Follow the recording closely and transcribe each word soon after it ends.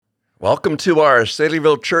Welcome to our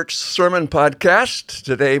Saleyville Church Sermon Podcast.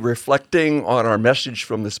 Today, reflecting on our message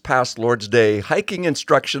from this past Lord's Day, hiking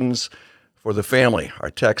instructions for the family. Our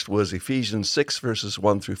text was Ephesians 6, verses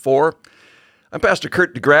 1 through 4. I'm Pastor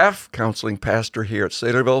Kurt DeGraff, counseling pastor here at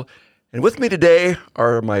Saleyville. And with me today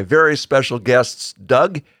are my very special guests,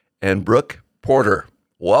 Doug and Brooke Porter.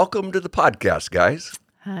 Welcome to the podcast, guys.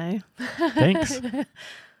 Hi. Thanks.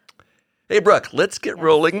 Hey, Brooke, let's get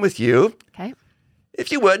rolling with you. Okay. If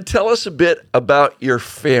you would, tell us a bit about your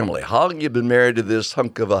family. How long you've been married to this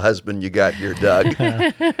hunk of a husband you got here, Doug?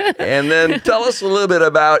 And then tell us a little bit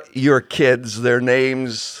about your kids, their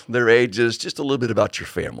names, their ages, just a little bit about your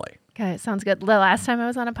family. Okay, sounds good. The last time I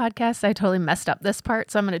was on a podcast, I totally messed up this part,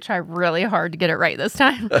 so I'm going to try really hard to get it right this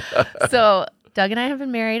time. So Doug and I have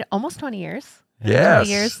been married almost 20 years. Yes. 20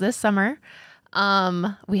 years this summer.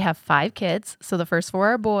 We have 5 kids. So the first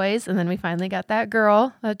 4 are boys, and then we finally got that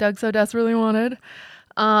girl that Doug so desperately wanted.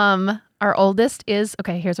 Our oldest is,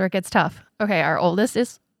 okay, here's where it gets tough. Okay, our oldest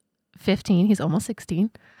is 15. He's almost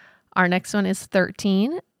 16. Our next one is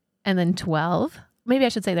 13, and then 12. Maybe I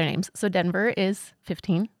should say their names. So Denver is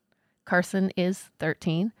 15. Carson is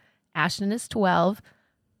 13. Ashton is 12.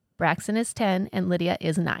 Braxton is 10, and Lydia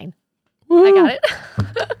is 9. Woo. I got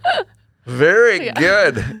it. Very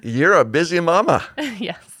good. You're a busy mama.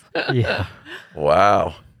 Yes. Yeah.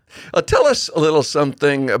 Wow. Tell us a little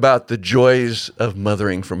something about the joys of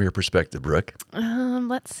mothering from your perspective, Brooke.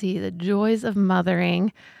 Let's see. The joys of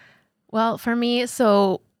mothering. Well, for me,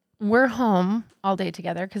 so we're home all day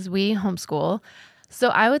together because we homeschool. So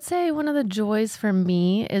I would say one of the joys for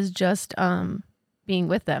me is just being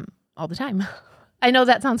with them all the time. I know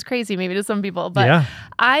that sounds crazy maybe to some people, but yeah.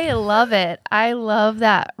 I love it. I love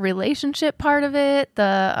that relationship part of it,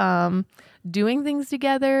 the doing things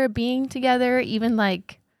together, being together, even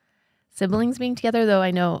like siblings being together, though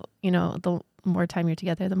I know, the more time you're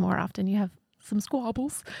together, the more often you have some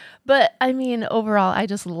squabbles. But I mean, overall, I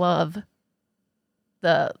just love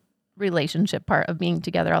the relationship part of being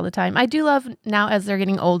together all the time. I do love now as they're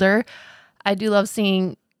getting older, I do love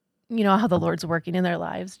seeing how the Lord's working in their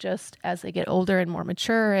lives just as they get older and more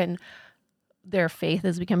mature and their faith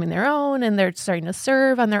is becoming their own and they're starting to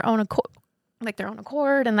serve on their own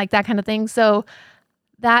accord and like that kind of thing. So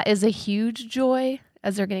that is a huge joy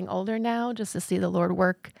as they're getting older now, just to see the Lord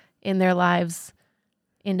work in their lives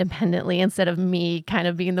independently instead of me kind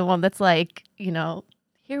of being the one that's like, here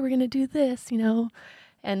we're going to do this,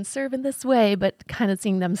 and serve in this way, but kind of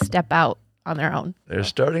seeing them step out on their own. They're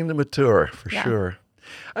starting to mature for sure.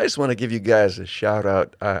 I just want to give you guys a shout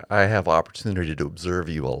out. I have opportunity to observe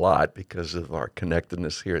you a lot because of our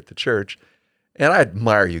connectedness here at the church. And I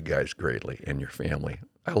admire you guys greatly and your family.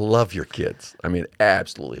 I love your kids. I mean,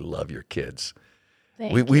 absolutely love your kids.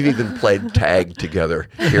 We've even played tag together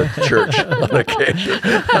here at the church on occasion.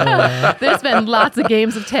 There's been lots of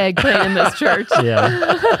games of tag played in this church.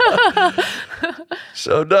 Yeah.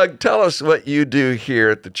 So, Doug, tell us what you do here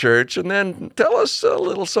at the church, and then tell us a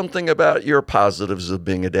little something about your positives of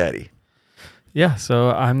being a daddy. Yeah, so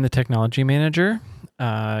I'm the technology manager.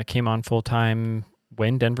 Came on full-time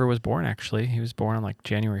when Denver was born, actually. He was born on like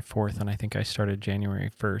January 4th, and I think I started January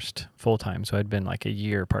 1st full-time, so I'd been like a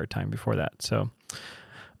year part-time before that. So,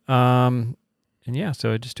 so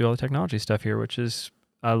I just do all the technology stuff here, which is,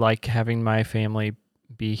 I like having my family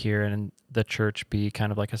be here and the church be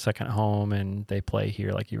kind of like a second home, and they play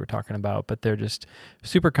here like you were talking about, but they're just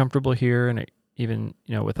super comfortable here. And even,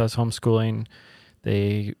 with us homeschooling,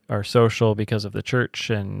 they are social because of the church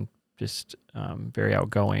and just very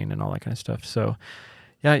outgoing and all that kind of stuff. So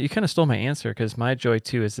yeah, you kind of stole my answer, because my joy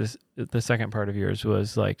too is this, the second part of yours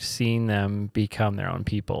was like seeing them become their own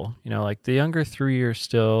people. Like the younger 3 years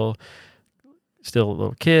still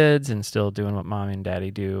little kids and still doing what mom and daddy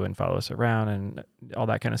do and follow us around and all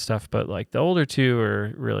that kind of stuff. But like the older 2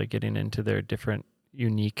 are really getting into their different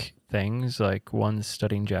unique things. Like one's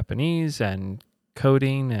studying Japanese and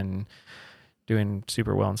coding and doing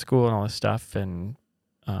super well in school and all this stuff. And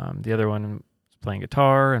the other one is playing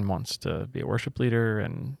guitar and wants to be a worship leader.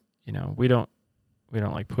 And, we don't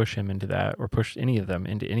like push him into that or push any of them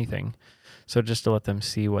into anything. So just to let them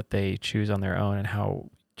see what they choose on their own and how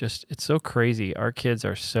it's so crazy. Our kids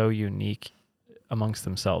are so unique amongst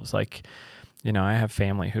themselves. Like, I have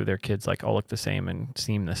family who their kids like all look the same and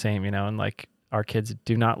seem the same, and like our kids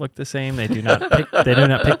do not look the same. They do not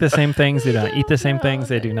pick the same things. They do not eat the same things.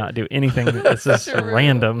 They do not do anything. It's just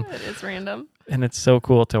random. It is random. And it's so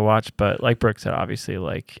cool to watch. But like Brooke said, obviously,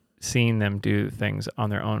 like seeing them do things on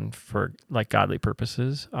their own for like godly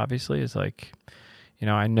purposes, obviously, is like,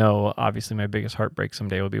 I know obviously my biggest heartbreak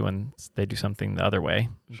someday will be when they do something the other way.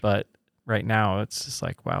 But right now it's just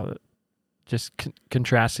like, wow, just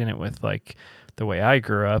contrasting it with like the way I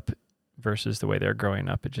grew up versus the way they're growing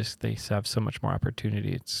up. They have so much more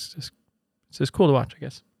opportunity. It's just cool to watch, I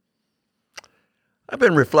guess. I've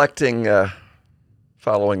been reflecting,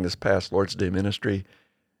 following this past Lord's Day ministry.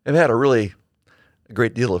 I've had a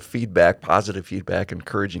great deal of feedback, positive feedback,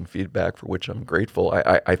 encouraging feedback, for which I'm grateful.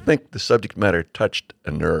 I think the subject matter touched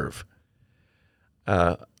a nerve.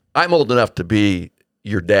 I'm old enough to be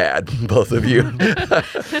your dad, both of you.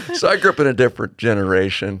 So I grew up in a different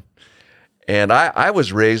generation. And I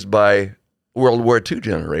was raised by World War II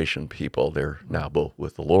generation people. They're now both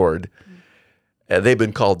with the Lord. They've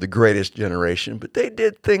been called the greatest generation, but they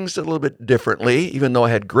did things a little bit differently, even though I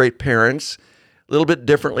had great parents, a little bit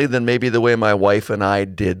differently than maybe the way my wife and I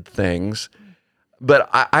did things. But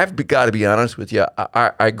I've got to be honest with you,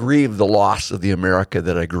 I grieve the loss of the America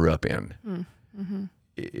that I grew up in. Mm-hmm.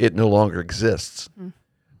 It no longer exists.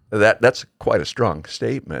 That's quite a strong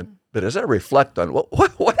statement. But as I reflect on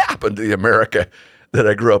what happened to the America that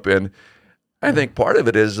I grew up in, I think part of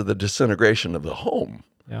it is the disintegration of the home.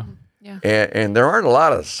 Yeah. Yeah. And there aren't a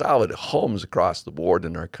lot of solid homes across the board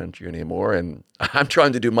in our country anymore. And I'm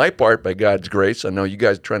trying to do my part by God's grace. I know you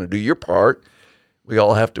guys are trying to do your part. We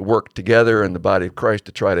all have to work together in the body of Christ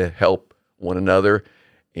to try to help one another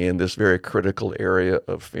in this very critical area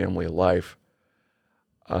of family life.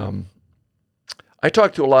 I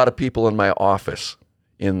talk to a lot of people in my office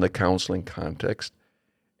in the counseling context,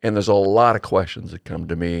 and there's a lot of questions that come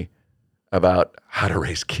to me about how to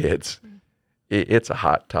raise kids. It's a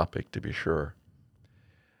hot topic, to be sure.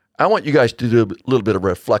 I want you guys to do a little bit of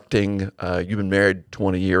reflecting. You've been married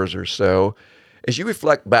 20 years or so. As you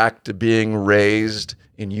reflect back to being raised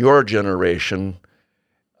in your generation,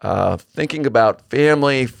 thinking about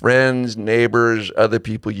family, friends, neighbors, other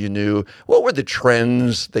people you knew, what were the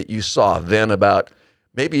trends that you saw then about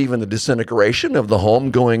maybe even the disintegration of the home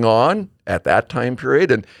going on at that time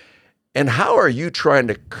period? And how are you trying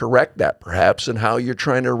to correct that, perhaps, and how you're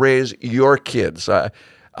trying to raise your kids?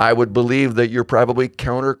 I would believe that you're probably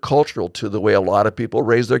countercultural to the way a lot of people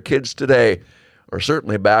raise their kids today, or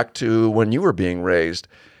certainly back to when you were being raised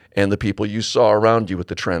and the people you saw around you with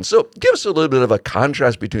the trends. So give us a little bit of a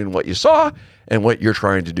contrast between what you saw and what you're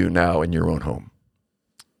trying to do now in your own home.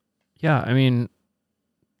 Yeah, I mean,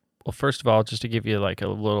 well, first of all, just to give you like a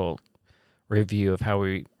little review of how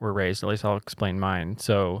we were raised, at least I'll explain mine.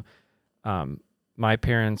 So my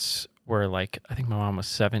parents were like, I think my mom was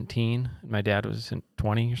 17, and my dad was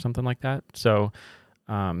 20 or something like that. So,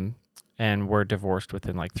 and we're divorced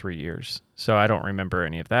within like 3 years. So I don't remember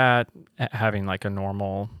any of that, having like a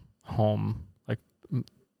normal home, like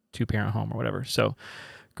 2-parent home or whatever. So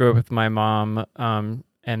grew up with my mom, and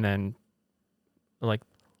then like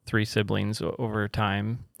 3 siblings over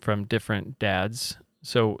time from different dads.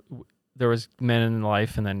 So there was men in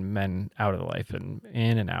life and then men out of the life and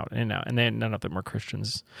in and out, and then none of them were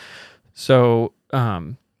Christians. So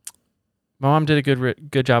my mom did a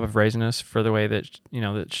good job of raising us for the way that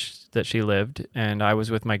that she lived, and I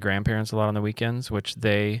was with my grandparents a lot on the weekends, which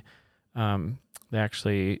they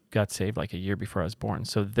actually got saved like a year before I was born.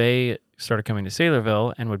 So they started coming to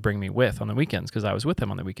Saylorville and would bring me with on the weekends because I was with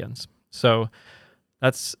them on the weekends. So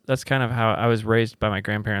that's kind of how I was raised by my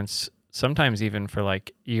grandparents. Sometimes even for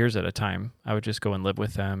like years at a time, I would just go and live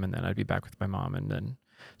with them, and then I'd be back with my mom, and then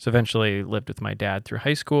so eventually lived with my dad through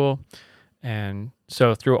high school. And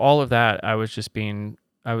so through all of that, I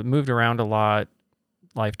moved around a lot,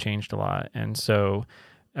 life changed a lot. And so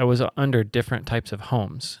I was under different types of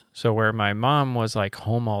homes. So where my mom was like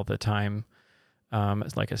home all the time,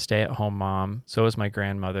 as like a stay-at-home mom, so was my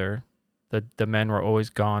grandmother. The men were always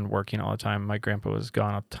gone working all the time. My grandpa was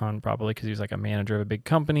gone a ton, probably because he was like a manager of a big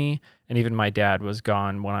company. And even my dad was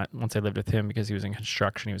gone once I lived with him because he was in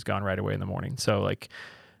construction. He was gone right away in the morning. So like,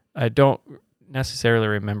 I don't necessarily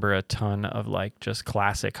remember a ton of like just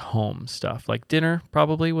classic home stuff. Like dinner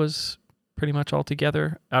probably was pretty much all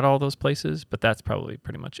together at all those places, but that's probably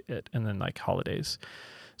pretty much it. And then like holidays.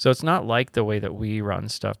 So it's not like the way that we run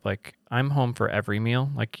stuff. Like I'm home for every meal.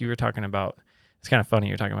 Like you were talking about, it's kind of funny.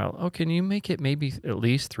 You're talking about, oh, can you make it maybe at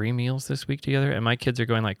least 3 meals this week together? And my kids are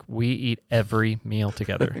going like, we eat every meal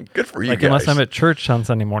together. Good for you like, guys. Unless I'm at church on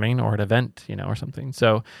Sunday morning or at an event, or something.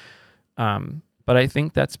 So, but I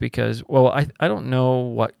think that's because, well, I don't know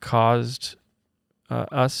what caused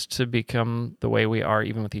us to become the way we are,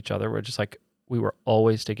 even with each other. We're just like, we were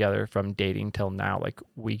always together from dating till now. Like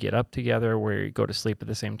we get up together, we go to sleep at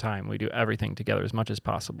the same time. We do everything together as much as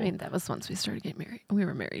possible. I mean, that was once we started getting married. We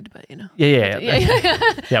were married, but Yeah,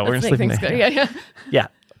 we're going to sleep in there. Yeah. Yeah.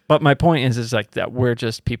 But my point is like that we're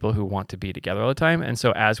just people who want to be together all the time. And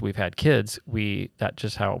so as we've had kids, that's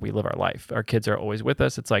just how we live our life. Our kids are always with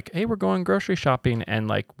us. It's like, hey, we're going grocery shopping. And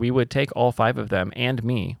like we would take all 5 of them and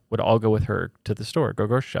me would all go with her to the store, go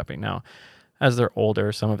grocery shopping. Now, as they're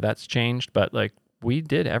older, some of that's changed, but like we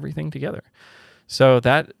did everything together. So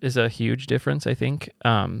that is a huge difference, I think.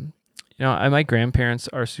 My grandparents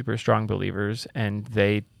are super strong believers, and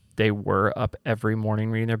they were up every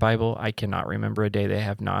morning reading their Bible. I cannot remember a day they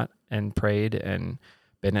have not, and prayed and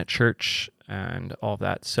been at church and all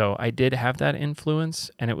that. So I did have that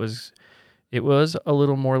influence, and it was a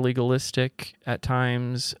little more legalistic at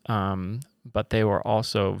times, but they were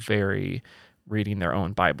also very reading their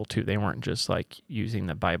own Bible too. They weren't just like using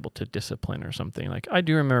the Bible to discipline or something. Like I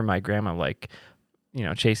do remember my grandma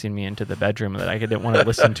chasing me into the bedroom that I didn't want to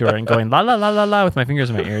listen to her and going la la la la la with my fingers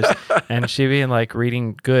in my ears, and she being like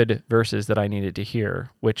reading good verses that I needed to hear,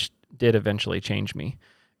 which did eventually change me.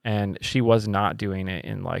 And she was not doing it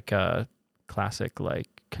in like a classic like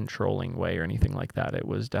controlling way or anything like that. It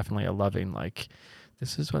was definitely a loving like,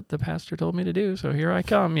 this is what the pastor told me to do, so here I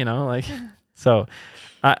come, like. So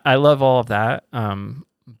I love all of that.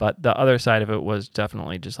 But the other side of it was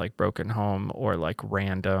definitely just like broken home or like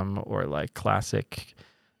random or like classic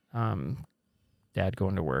dad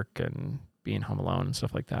going to work and being home alone and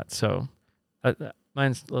stuff like that. So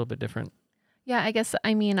mine's a little bit different. Yeah, I guess,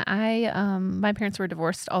 my parents were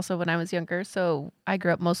divorced also when I was younger. So I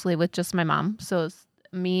grew up mostly with just my mom. So it's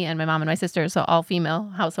me and my mom and my sister, so all female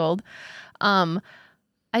household.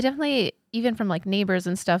 I definitely, even from like neighbors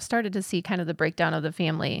and stuff, started to see kind of the breakdown of the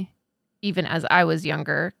family even as I was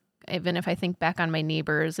younger, even if I think back on my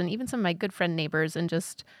neighbors and even some of my good friend neighbors, and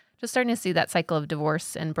just starting to see that cycle of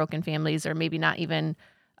divorce and broken families, or maybe not even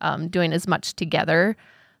doing as much together.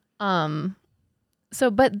 But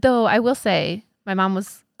though I will say my mom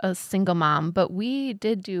was a single mom, but we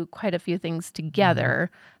did do quite a few things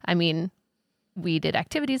together. I mean, we did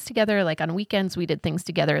activities together, like on weekends, we did things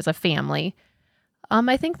together as a family.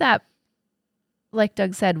 I think that, like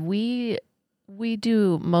Doug said, we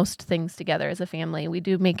do most things together as a family. We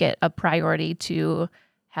do make it a priority to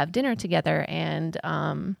have dinner together. And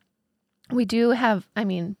we do have,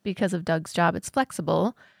 because of Doug's job, it's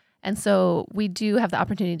flexible. And so we do have the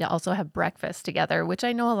opportunity to also have breakfast together, which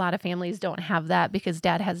I know a lot of families don't have that because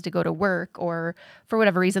dad has to go to work, or for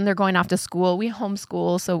whatever reason, they're going off to school. We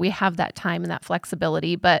homeschool, so we have that time and that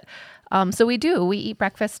flexibility. But so we eat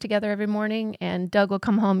breakfast together every morning, and Doug will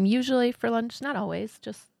come home usually for lunch, not always,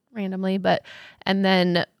 just randomly, and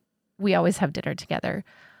then we always have dinner together.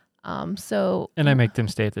 And I make them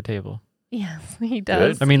stay at the table. Yes, he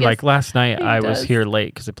does. Good. Yes, like last night I was does. here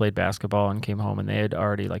late because I played basketball and came home and they had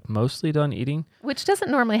already like mostly done eating. Which doesn't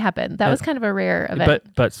normally happen. That was kind of a rare event.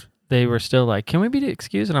 But they were still like, can we be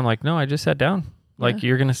excused? And I'm like, no, I just sat down. Like,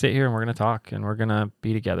 you're going to sit here and we're going to talk and we're going to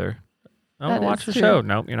be together. I'm going to watch the show.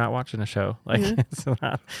 Nope, you're not watching the show. Like, it's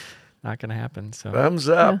not going to happen. So thumbs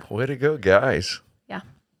up. Yeah. Way to go, guys. Yeah.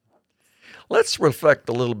 Let's reflect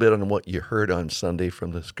a little bit on what you heard on Sunday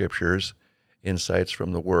from the scriptures, insights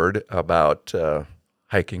from the Word about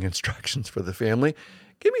hiking instructions for the family.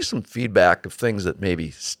 Give me some feedback of things that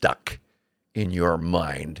maybe stuck in your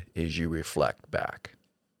mind as you reflect back.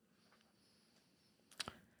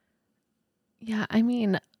 Yeah,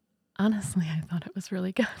 honestly, I thought it was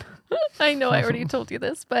really good. I know I already told you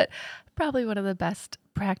this, but probably one of the best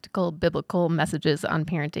practical biblical messages on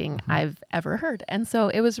parenting I've ever heard. And so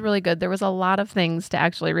it was really good. There was a lot of things to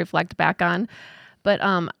actually reflect back on, but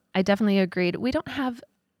I definitely agreed. We don't have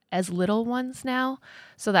as little ones now,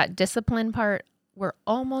 so that discipline part, we're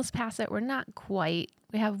almost past it. We're not quite.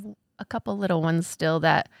 We have a couple little ones still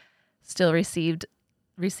that still receive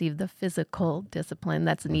the physical discipline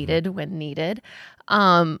that's needed when needed.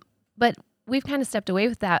 But we've kind of stepped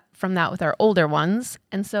away from that with our older ones.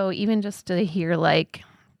 And so even just to hear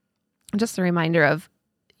just a reminder of,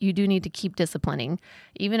 you do need to keep disciplining.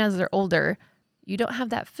 Even as they're older, you don't have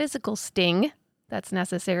that physical sting that's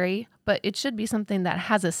necessary, but it should be something that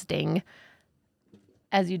has a sting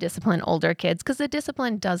as you discipline older kids, because the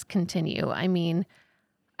discipline does continue. I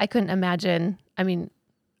couldn't imagine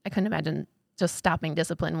just stopping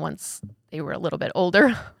discipline once they were a little bit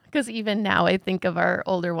older, because even now I think of our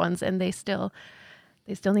older ones and they still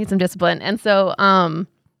need some discipline. And so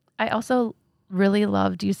I also really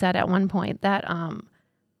loved, you said at one point that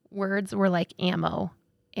words were like ammo.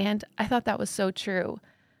 And I thought that was so true,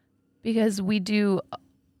 because we do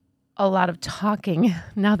a lot of talking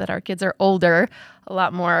now that our kids are older, a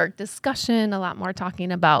lot more discussion, a lot more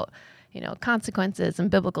talking about, consequences and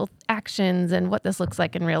biblical actions and what this looks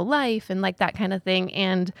like in real life and like that kind of thing.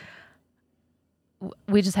 And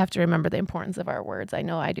we just have to remember the importance of our words. I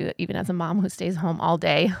know I do it even as a mom who stays home all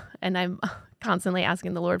day, and I'm constantly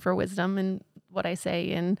asking the Lord for wisdom in what I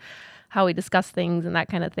say and how we discuss things and that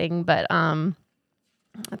kind of thing. But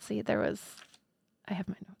let's see, I have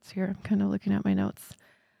my notes here. I'm kind of looking at my notes.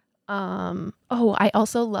 I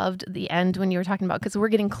also loved the end when you were talking about, because we're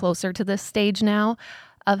getting closer to this stage now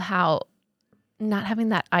of how not having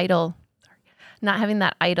that idol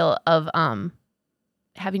of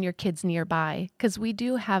having your kids nearby, because we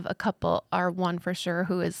do have a couple, our one for sure,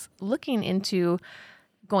 who is looking into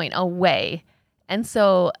going away. And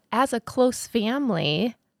so as a close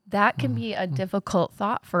family, that can be a difficult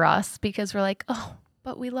thought for us, because we're like, oh,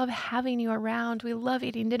 but we love having you around. We love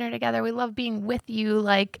eating dinner together. We love being with you.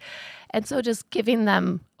 And so just giving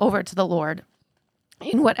them over to the Lord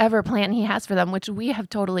in whatever plan he has for them, which we have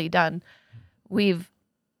totally done. We've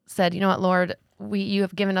said, you know what, Lord, you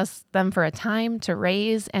have given us them for a time to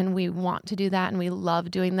raise, and we want to do that, and we love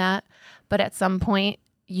doing that. But at some point,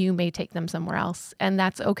 you may take them somewhere else, and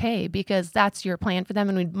that's okay, because that's your plan for them,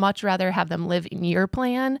 and we'd much rather have them live in your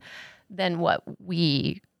plan than what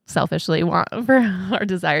we selfishly want for our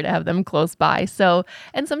desire to have them close by. So,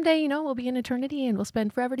 and someday, we'll be in eternity and we'll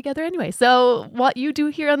spend forever together anyway. So what you do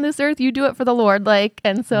here on this earth, you do it for the Lord.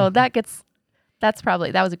 And so that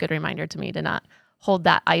was a good reminder to me to not hold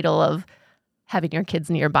that idol of having your kids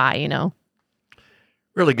nearby,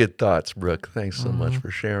 Really good thoughts, Brooke. Thanks so much for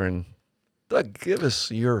sharing. Doug, give us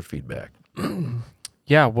your feedback.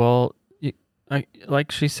 Yeah, well,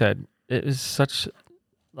 like she said, it is such,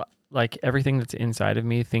 like, everything that's inside of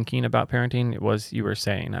me thinking about parenting, it was, you were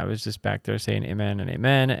saying, I was just back there saying amen and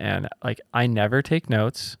amen. And I never take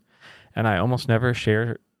notes, and I almost never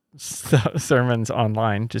share sermons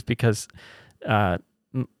online, just because,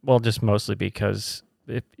 just mostly because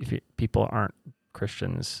if people aren't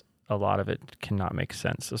Christians, a lot of it cannot make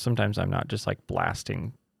sense. So sometimes I'm not just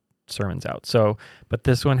blasting sermons out. So, but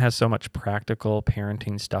this one has so much practical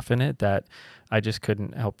parenting stuff in it that I just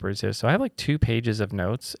couldn't help resist. So I have 2 pages of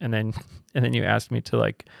notes, and then you asked me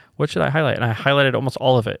to what should I highlight? And I highlighted almost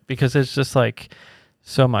all of it, because it's just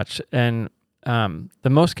so much. And the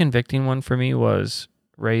most convicting one for me was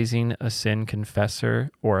raising a sin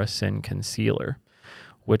confessor or a sin concealer,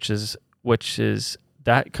 which is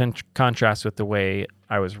that contrasts with the way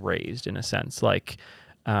I was raised, in a sense.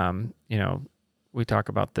 We talk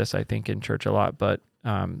about this, I think, in church a lot, but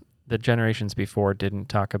the generations before didn't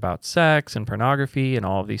talk about sex and pornography and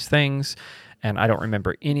all of these things. And I don't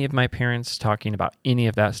remember any of my parents talking about any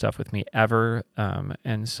of that stuff with me ever.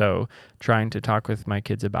 And so trying to talk with my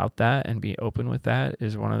kids about that and be open with that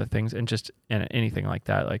is one of the things. And just anything like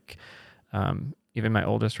that, even my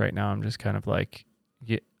oldest right now, I'm just kind of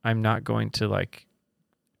I'm not going to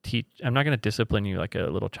I'm not going to discipline you like a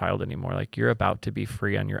little child anymore. You're about to be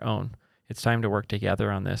free on your own. It's time to work together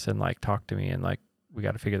on this, and talk to me, and we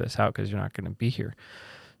got to figure this out, because you're not going to be here.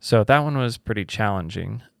 So that one was pretty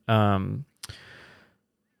challenging.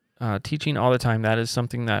 Teaching all the time, that is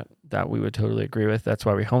something that we would totally agree with. That's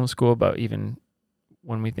why we homeschool. But even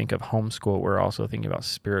when we think of homeschool, we're also thinking about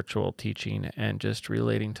spiritual teaching and just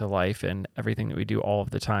relating to life and everything that we do all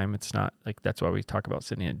of the time. It's not that's why we talk about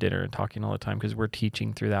sitting at dinner and talking all the time, because we're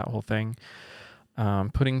teaching through that whole thing.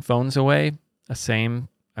 Putting phones away, the same.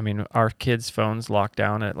 I mean, our kids' phones lock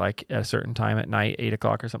down at a certain time at night,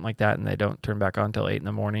 8:00 or something like that, and they don't turn back on until 8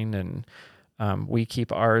 a.m. And we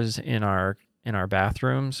keep ours in our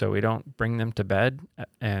bathroom, so we don't bring them to bed,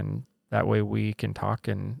 and that way we can talk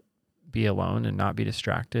and be alone and not be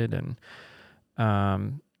distracted. And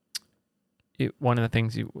one of the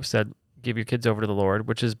things you said, give your kids over to the Lord,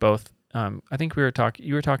 which is both. I think you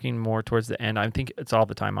were talking more towards the end. I think it's all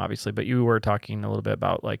the time, obviously, but you were talking a little bit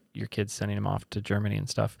about your kids sending them off to Germany and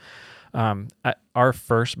stuff. Our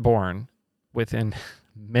firstborn, within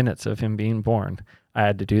minutes of him being born, I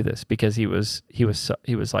had to do this, because he was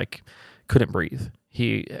couldn't breathe.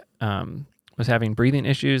 He was having breathing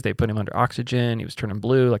issues. They put him under oxygen. He was turning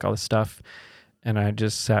blue, all this stuff. And I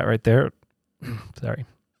just sat right there, sorry,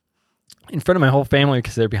 in front of my whole family,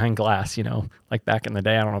 because they're behind glass, back in the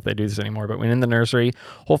day. I don't know if they do this anymore, but when in the nursery,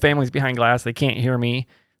 whole family's behind glass. They can't hear me.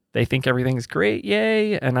 They think everything's great.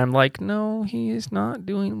 Yay. And I'm no, he's not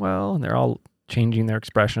doing well. And they're all changing their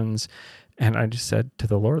expressions. And I just said to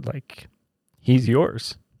the Lord, he's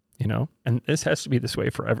yours, and this has to be this way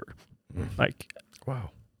forever.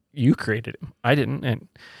 Wow, you created him. I didn't.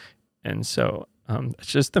 And so it's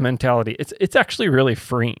just the mentality. It's actually really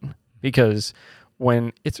freeing, because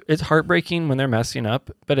when it's heartbreaking when they're messing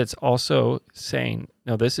up, but it's also saying,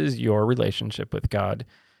 no, this is your relationship with God,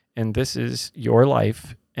 and this is your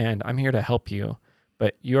life, and I'm here to help you.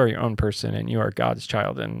 but you are your own person and you are God's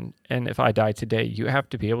child. And if I die today, you have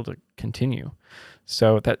to be able to continue.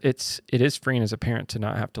 So that it is freeing as a parent to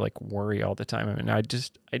not have to like worry all the time. I mean, I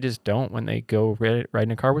just don't. When they go ride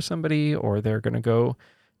in a car with somebody or they're going to go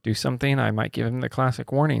do something, I might give them the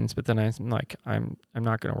classic warnings, but then I'm like, I'm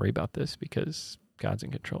not going to worry about this because God's in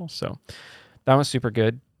control. So that was super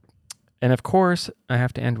good. And of course, I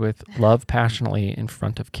have to end with love passionately in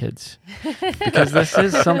front of kids, because this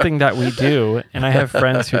is something that we do. And I have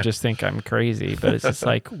friends who just think I'm crazy, but it's just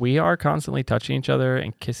like we are constantly touching each other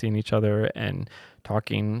and kissing each other and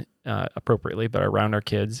talking appropriately, but around our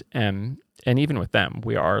kids. And even with them,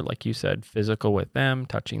 we are, like you said, physical with them,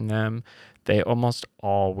 touching them. They almost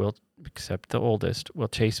all will, except the oldest, will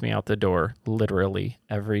chase me out the door literally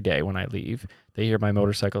every day when I leave. They hear my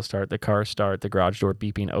motorcycle start, the car start, the garage door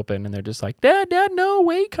beeping open, and they're just like, Dad, no,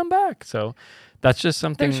 wait, come back. So that's just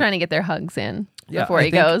something. They're trying to get their hugs in Yeah, before I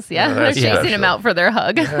he think- goes. Yeah, they're that's chasing special. him out for their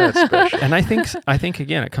hug. Yeah, that's special. And I think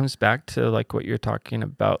again, it comes back to like what you're talking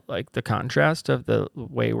about, like the contrast of the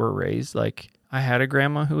way we're raised. Like I had a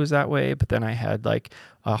grandma who was that way, but then I had like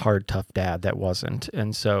a hard, tough dad that wasn't.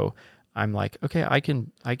 And so I'm like, okay, I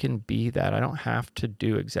can be that. I don't have to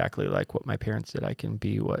do exactly like what my parents did. I can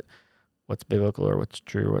be what's biblical or what's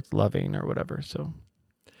true, or what's loving or whatever. So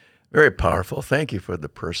Very powerful. Thank you for the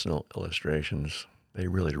personal illustrations. They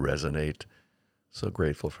really resonate. So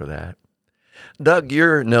grateful for that. Doug,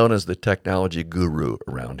 you're known as the technology guru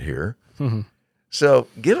around here. So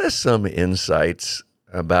give us some insights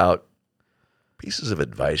about pieces of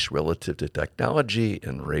advice relative to technology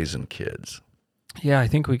and raising kids. yeah, I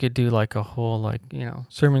think we could do like a whole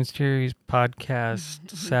sermon series, podcast,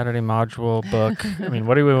 Saturday module, book. I mean,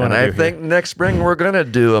 what do we want And to do I here? think next spring we're going to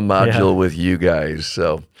do a module with you guys.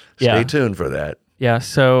 So stay Yeah. tuned for that. Yeah,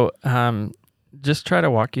 so just try to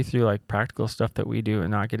walk you through like practical stuff that we do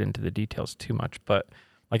and not get into the details too much. But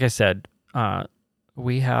like I said,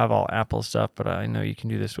 we have all Apple stuff, but I know you can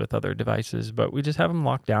do this with other devices, but we just have them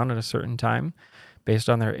locked down at a certain time based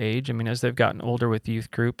on their age. I mean, as they've gotten older with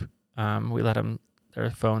youth group, we let their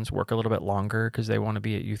phones work a little bit longer because they want to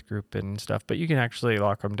be at youth group and stuff, but you can actually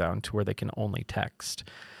lock them down to where they can only text.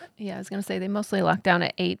 Yeah, I was going to say they mostly lock down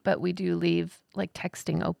at 8, but we do leave like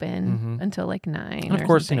texting open until like 9. And of or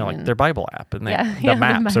course, something. like their Bible app and Yeah, the yeah, the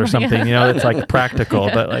maps or Bible, something, yeah. it's like practical,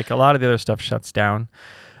 but like a lot of the other stuff shuts down.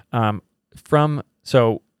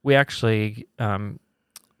 So we actually,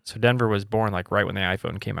 so Denver was born like right when the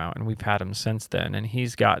iPhone came out, and we've had him since then. And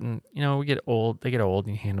he's gotten, they get old and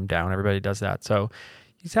you hand them down. Everybody does that. So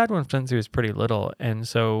he's had one since he was pretty little. And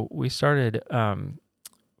so we started,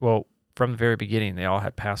 from the very beginning, they all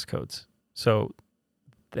had passcodes. So,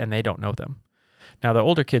 and they don't know them. Now the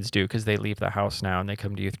older kids do because they leave the house now and they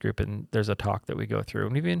come to youth group and there's a talk that we go through,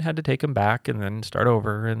 and we've even had to take them back and then start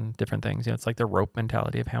over and different things. It's like the rope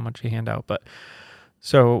mentality of how much you hand out. But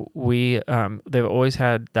so they've always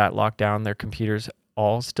had that locked down. Their computers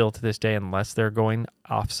all still to this day, unless they're going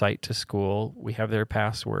off-site to school, we have their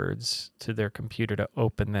passwords to their computer to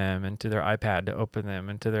open them, and to their iPad to open them,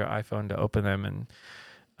 and to their iPhone to open them. And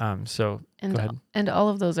go ahead. And all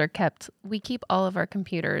of those are kept. We keep all of our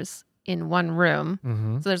computers in one room.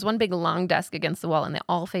 Mm-hmm. So there's one big long desk against the wall, and they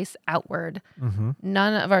all face outward. Mm-hmm.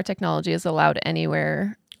 None of our technology is allowed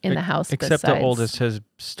anywhere in the house Except besides. the oldest has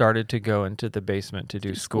started to go into the basement to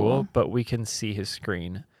do school, school. but we can see his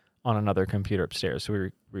screen on another computer upstairs. So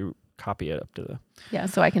we copy it up to the... Yeah,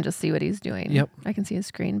 so I can just see what he's doing. Yep. I can see his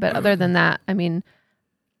screen. But other than that, I mean,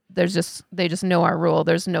 they just know our rule.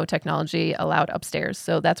 There's no technology allowed upstairs.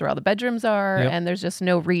 So that's where all the bedrooms are. Yep. And there's just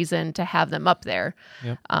no reason to have them up there.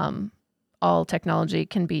 Yep. All technology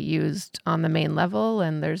can be used on the main level.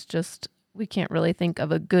 And we can't really think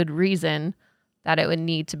of a good reason that it would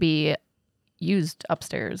need to be used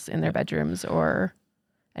upstairs in their bedrooms or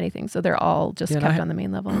anything. So they're all just Yeah, and kept on the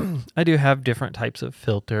main level. I do have different types of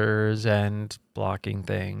filters and blocking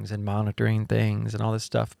things and monitoring things and all this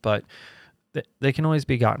stuff, but they can always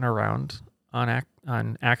be gotten around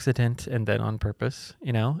on accident and then on purpose,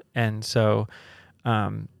 And so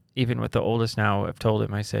even with the oldest now, I've told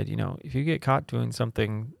him, I said, if you get caught doing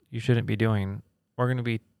something you shouldn't be doing,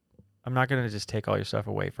 I'm not going to just take all your stuff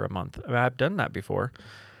away for a month. I mean, I've done that before,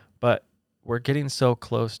 but we're getting so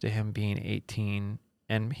close to him being 18,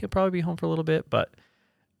 and he'll probably be home for a little bit, but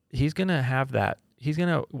he's going to have that. He's going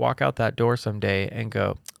to walk out that door someday and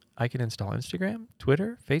go, I can install Instagram,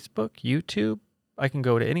 Twitter, Facebook, YouTube. I can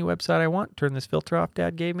go to any website I want, turn this filter off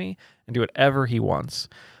Dad gave me, and do whatever he wants.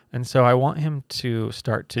 And so I want him to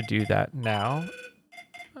start to do that now.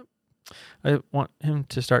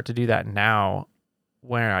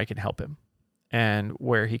 Where I can help him and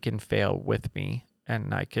where he can fail with me,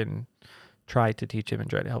 and I can try to teach him and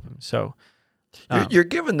try to help him. So You're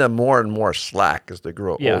giving them more and more slack as they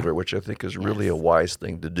grow Yeah. older, which I think is really a Yes. wise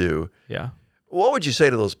thing to do. yeah. What would you say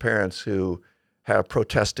to those parents who have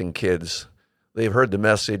protesting kids? They've heard the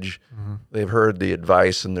message, they've heard the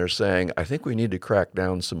advice, and they're saying, I think we need to crack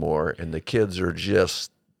down some more, and the kids are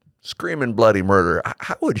just screaming bloody murder.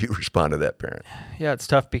 How would you respond to that parent? Yeah, it's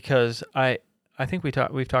tough because I think we've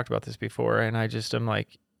talked about this before, and I just am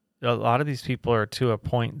like, a lot of these people are to a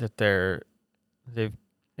point that they've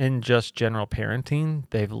in just general parenting,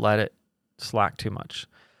 they've let it slack too much.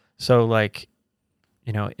 So like,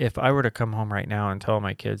 you know, if I were to come home right now and tell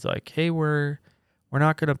my kids like, hey, we're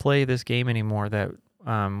not going to play this game anymore that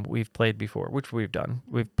we've played before, which we've done.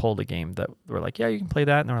 We've pulled a game that we're like, yeah, you can play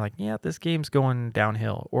that. And they're like, yeah, this game's going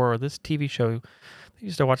downhill. Or this TV show, they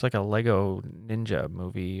used to watch like a Lego Ninja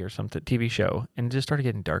movie or something, TV show, and it just started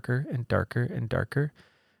getting darker and darker and darker.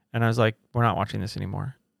 And I was like, we're not watching this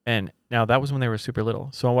anymore. And now that was when they were super little.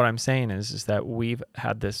 So what I'm saying is that we've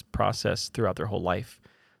had this process throughout their whole life.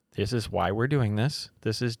 This is why we're doing this.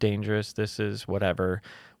 This is dangerous. This is whatever.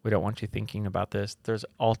 We don't want you thinking about this. There's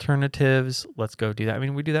alternatives. Let's go do that. I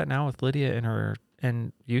mean, we do that now with Lydia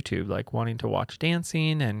and YouTube, like wanting to watch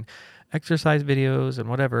dancing and exercise videos and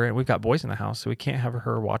whatever. And we've got boys in the house, so we can't have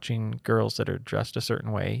her watching girls that are dressed a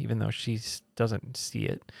certain way, even though she doesn't see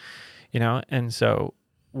it, you know? And so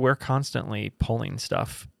we're constantly pulling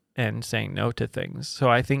stuff and saying no to things. So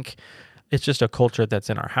I think it's just a culture that's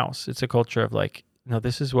in our house. It's a culture of like, no,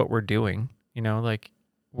 this is what we're doing, you know, like,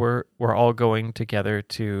 we're all going together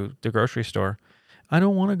to the grocery store. I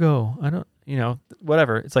don't want to go. I don't, you know,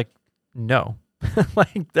 whatever. It's like, no,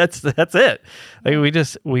 like that's it.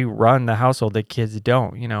 Like we run the household. The kids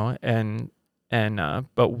don't, you know,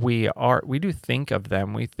 but we do think of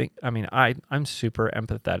them. We think, I mean, I'm super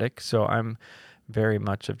empathetic. So I'm very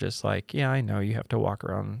much of just like, yeah, I know you have to walk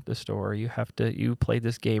around the store. You played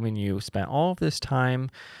this game and you spent all of this time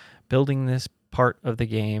building this part of the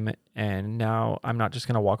game, and now I'm not just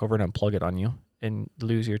going to walk over and unplug it on you and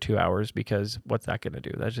lose your 2 hours, because what's that going to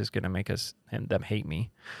do? That's just going to make them hate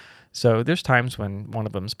me. So there's times when one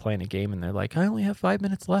of them's playing a game and they're like, I only have 5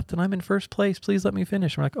 minutes left and I'm in first place. Please let me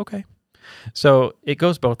finish. I'm like, okay. So it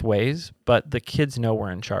goes both ways, but the kids know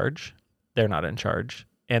we're in charge. They're not in charge,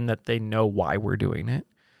 and that they know why we're doing it.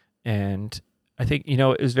 And I think, you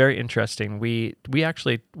know, it was very interesting. We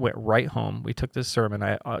actually went right home. We took this sermon.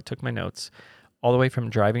 I took my notes all the way from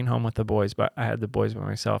driving home with the boys, but I had the boys by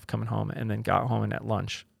myself coming home, and then got home, and at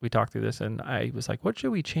lunch we talked through this, and I was like, what should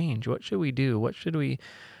we change? What should we do?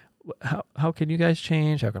 How can you guys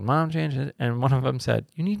change? How can mom change it? And one of them said,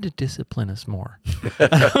 you need to discipline us more.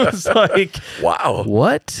 I was like, Wow.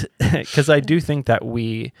 what? Because I do think that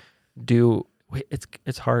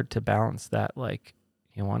it's hard to balance that. Like,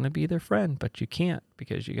 you want to be their friend, but you can't,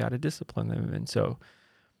 because you got to discipline them. And so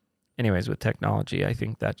anyways, with technology, I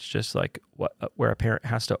think that's just like where a parent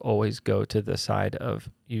has to always go to the side of,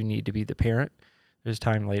 you need to be the parent. There's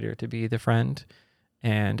time later to be the friend.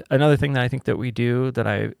 And another thing that I think that we do that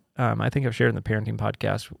I think I've shared in the parenting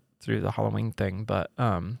podcast through the Halloween thing, but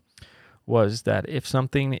was that if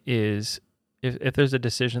something is, if there's a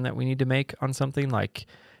decision that we need to make on something, like,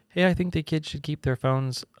 hey, I think the kids should keep their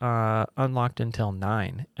phones unlocked until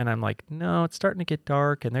 9. And I'm like, no, it's starting to get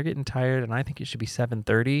dark and they're getting tired, and I think it should be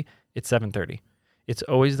 7:30. It's 7:30. It's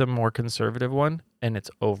always the more conservative one, and it's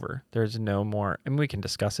over. There's no more, and we can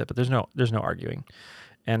discuss it, but there's no arguing.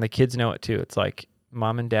 And the kids know it too. It's like,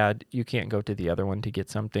 mom and dad, you can't go to the other one to get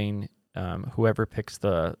something. Whoever picks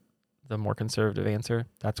the more conservative answer,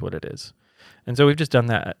 that's what it is. And so we've just done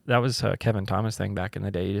that. That was a Kevin Thomas thing back in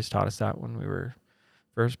the day. He just taught us that when we were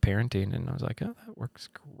first parenting, and I was like, oh, that works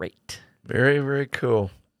great. Very, very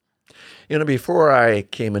cool. You know, before I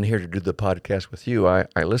came in here to do the podcast with you, I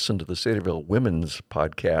listened to the Cedarville Women's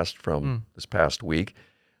podcast from this past week,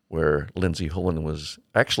 where Lindsay Hullen was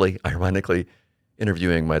actually, ironically,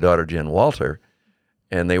 interviewing my daughter, Jen Walter,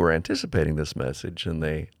 and they were anticipating this message, and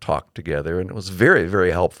they talked together, and it was very,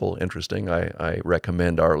 very helpful, interesting. I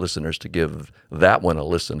recommend our listeners to give that one a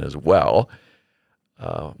listen as well.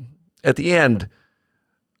 At the end,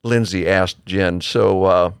 Lindsay asked Jen,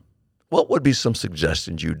 so what would be some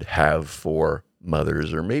suggestions you'd have for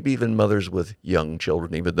mothers, or maybe even mothers with young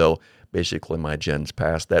children, even though basically my Jen's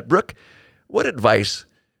past that? Brooke, what advice,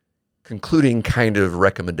 concluding kind of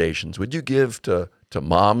recommendations, would you give to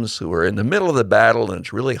moms who are in the middle of the battle and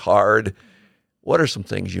it's really hard? What are some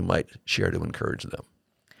things you might share to encourage them?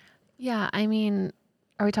 Yeah, I mean,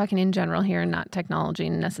 are we talking in general here, not technology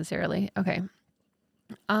necessarily? Okay.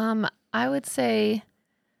 I would say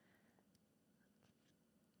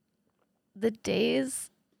the days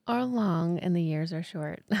are long and the years are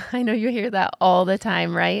short. I know you hear that all the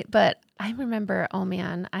time, right? But I remember, oh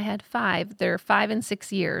man, I had 5. They're 5 and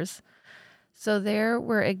 6 years. So there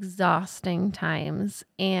were exhausting times.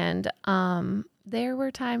 And there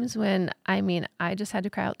were times when, I just had to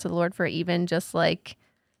cry out to the Lord for even just like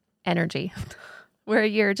energy, where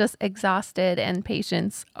you're just exhausted and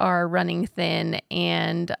patience are running thin,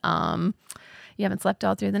 and you haven't slept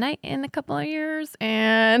all through the night in a couple of years.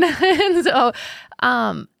 And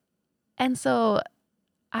so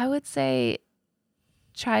I would say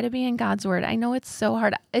try to be in God's word. I know it's so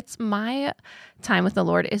hard. It's my time with the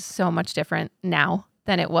Lord is so much different now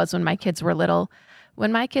than it was when my kids were little.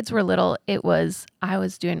 When my kids were little, I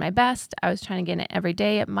was doing my best. I was trying to get in it every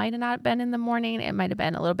day. It might have not been in the morning. It might have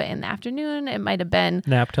been a little bit in the afternoon. It might have been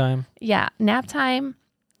Nap time. Yeah, nap time.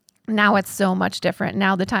 Now it's so much different.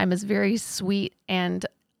 Now the time is very sweet and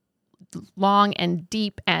long and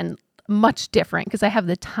deep and much different because I have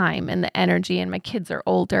the time and the energy, and my kids are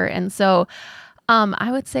older. And so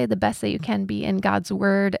I would say the best that you can be in God's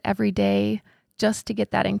word every day just to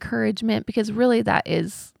get that encouragement, because really that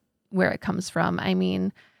is where it comes from. I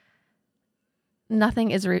mean,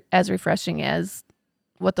 nothing is as refreshing as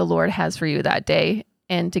what the Lord has for you that day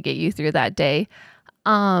and to get you through that day.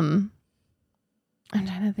 I'm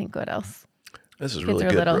trying to think what else. This is Kids really are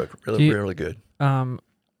good, little. Brooke. Really good.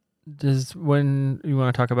 Does when you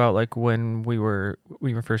want to talk about like when we were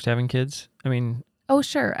first having kids? I mean, Oh,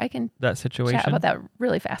 sure. I can that situation. chat about that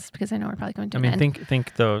really fast because I know we're probably going to I an mean, end.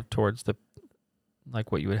 think though towards the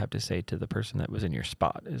like what you would have to say to the person that was in your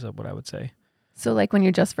spot is what I would say. So like when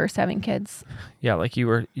you're just first having kids. Yeah, like you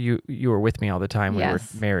were with me all the time. We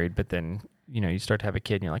Yes. were married, but then you start to have a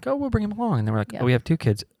kid, and you're like, oh, we'll bring him along, and then we're like, Yep. oh, we have 2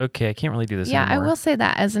 kids. Okay, I can't really do this Yeah, anymore. I will say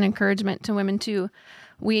that as an encouragement to women too.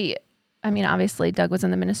 Obviously Doug was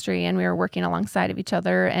in the ministry and we were working alongside of each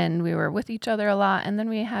other and we were with each other a lot. And then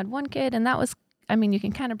we had one kid, and that was, you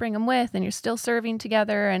can kind of bring them with and you're still serving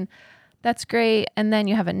together, and that's great. And then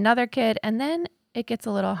you have another kid, and then it gets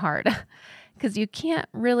a little hard because you can't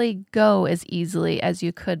really go as easily as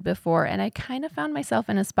you could before. And I kind of found myself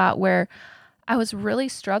in a spot where I was really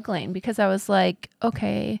struggling because I was like,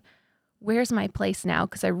 okay, where's my place now?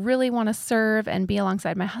 Because I really want to serve and be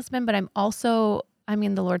alongside my husband, but I'm also,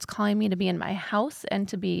 the Lord's calling me to be in my house and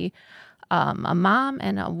to be a mom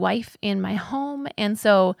and a wife in my home. And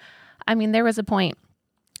so, there was a point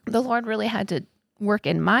the Lord really had to work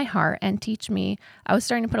in my heart and teach me. I was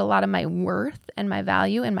starting to put a lot of my worth and my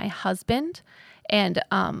value in my husband, and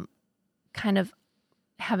kind of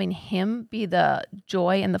having him be the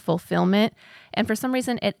joy and the fulfillment. And for some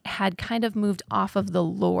reason, it had kind of moved off of the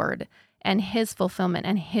Lord and his fulfillment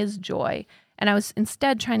and his joy. And I was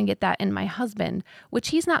instead trying to get that in my husband, which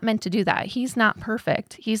he's not meant to do that. He's not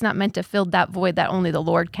perfect. He's not meant to fill that void that only the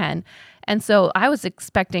Lord can. And so I was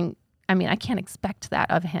expecting, I can't expect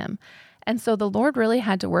that of him. And so the Lord really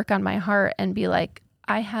had to work on my heart and be like,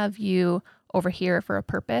 I have you over here for a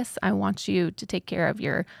purpose. I want you to take care of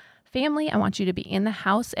your family. I want you to be in the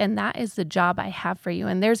house. And that is the job I have for you.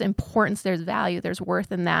 And there's importance, there's value, there's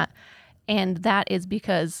worth in that. And that is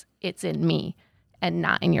because it's in me and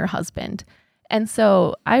not in your husband. And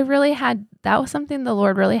so that was something the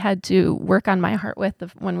Lord really had to work on my heart with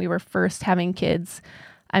when we were first having kids.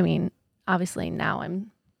 Obviously now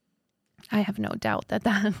I have no doubt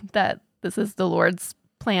that this is the Lord's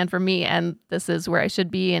plan for me, and this is where I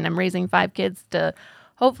should be. And I'm raising 5 kids to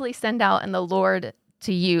hopefully send out and the Lord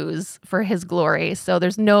to use for his glory. So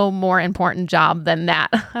there's no more important job than that.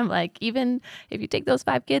 I'm like, even if you take those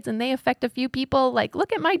 5 kids and they affect a few people, like,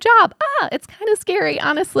 look at my job. It's kind of scary,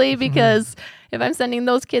 honestly, because if I'm sending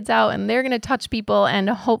those kids out and they're going to touch people, and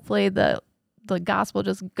hopefully the gospel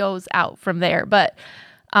just goes out from there. But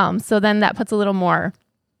so then that puts a little more,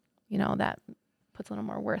 that puts a little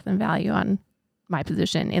more worth and value on my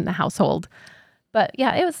position in the household. But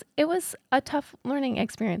yeah, it was a tough learning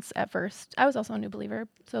experience at first. I was also a new believer,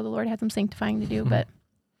 so the Lord had some sanctifying to do, but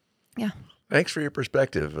yeah. Thanks for your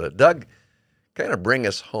perspective. Doug, kind of bring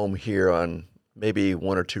us home here on maybe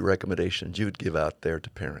 1 or 2 recommendations you would give out there to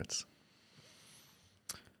parents.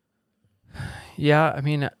 Yeah,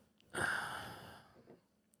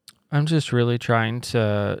 I'm just really trying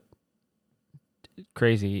to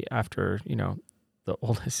crazy after, the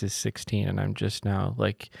oldest is 16 and I'm just now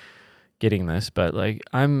like getting this, but like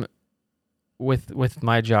I'm with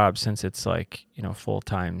my job, since it's like,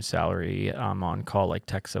 full-time salary, I'm on call, like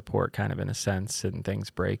tech support kind of in a sense, and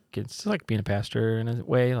things break. It's like being a pastor in a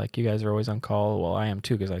way, like you guys are always on call. Well, I am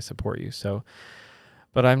too, because I support you. So,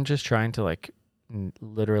 but I'm just trying to like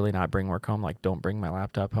literally not bring work home. Like, don't bring my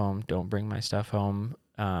laptop home. Don't bring my stuff home.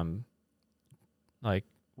 Like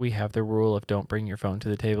we have the rule of don't bring your phone to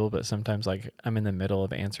the table, but sometimes like I'm in the middle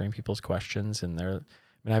of answering people's questions and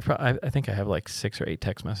I think I have like 6 or 8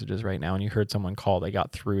 text messages right now, and you heard someone call, they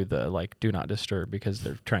got through the like do not disturb because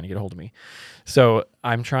they're trying to get a hold of me. So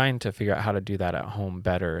I'm trying to figure out how to do that at home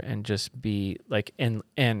better and just be like,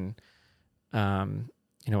 when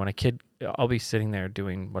a kid, I'll be sitting there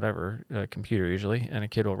doing whatever, computer usually, and a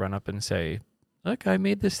kid will run up and say, look, I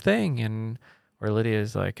made this thing. Or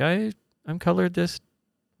Lydia's like, I'm colored this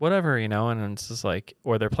whatever, and it's just like,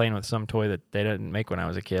 or they're playing with some toy that they didn't make when I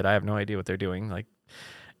was a kid. I have no idea what they're doing. Like,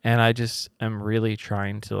 and I just am really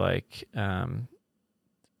trying to like,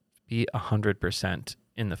 be 100%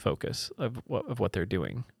 in the focus of what they're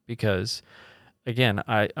doing, because again,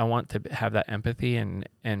 I want to have that empathy and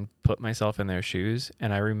put myself in their shoes.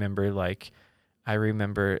 And I remember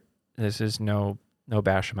this is no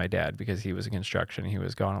bash of my dad because he was in construction. He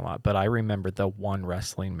was gone a lot. But I remember the one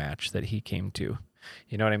wrestling match that he came to.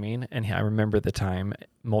 You know what I mean? And I remember the time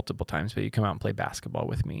multiple times, but you come out and play basketball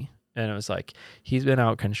with me. And it was like, he's been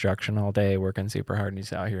out construction all day working super hard, and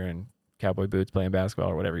he's out here in cowboy boots playing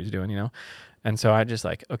basketball or whatever he's doing, And so I just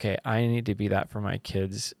like, okay, I need to be that for my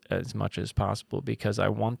kids as much as possible, because I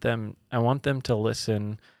want them to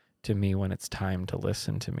listen to me when it's time to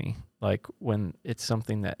listen to me. Like when it's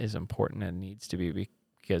something that is important and needs to be,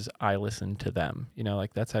 because I listen to them,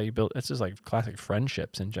 like that's how you build, it's just like classic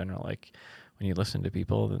friendships in general. Like when you listen to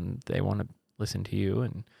people, then they want to listen to you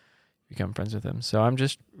and become friends with them. So I'm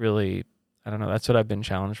just really, I don't know, that's what I've been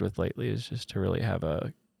challenged with lately, is just to really have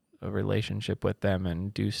a relationship with them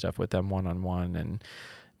and do stuff with them one-on-one, and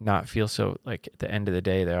not feel so like at the end of the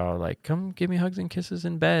day, they're all like, come give me hugs and kisses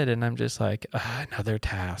in bed. And I'm just like, another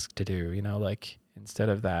task to do, like instead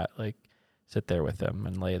of that, like sit there with them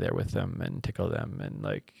and lay there with them and tickle them. And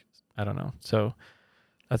like, I don't know. So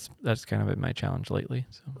that's kind of been my challenge lately.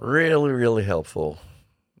 So Really, really helpful.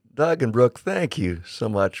 Doug and Brooke, thank you so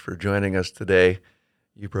much for joining us today.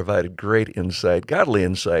 You provided great insight, godly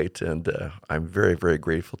insight, and I'm very, very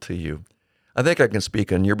grateful to you. I think I can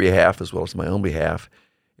speak on your behalf as well as my own behalf.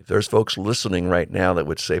 If there's folks listening right now that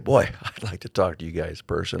would say, boy, I'd like to talk to you guys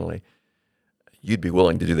personally, you'd be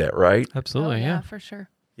willing to do that, right? absolutely. Oh, yeah. for sure.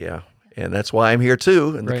 Yeah, and that's why I'm here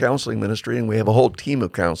too in the Right. counseling ministry, and we have a whole team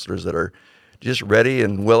of counselors that are just ready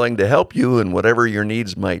and willing to help you in whatever your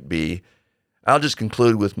needs might be. I'll just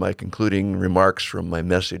conclude with my concluding remarks from my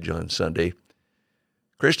message on Sunday.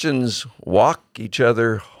 Christians walk each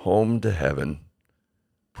other home to heaven,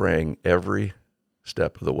 praying every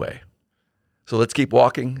step of the way. So let's keep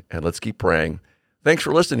walking and let's keep praying. Thanks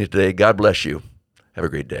for listening today. God bless you. Have a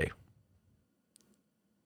great day.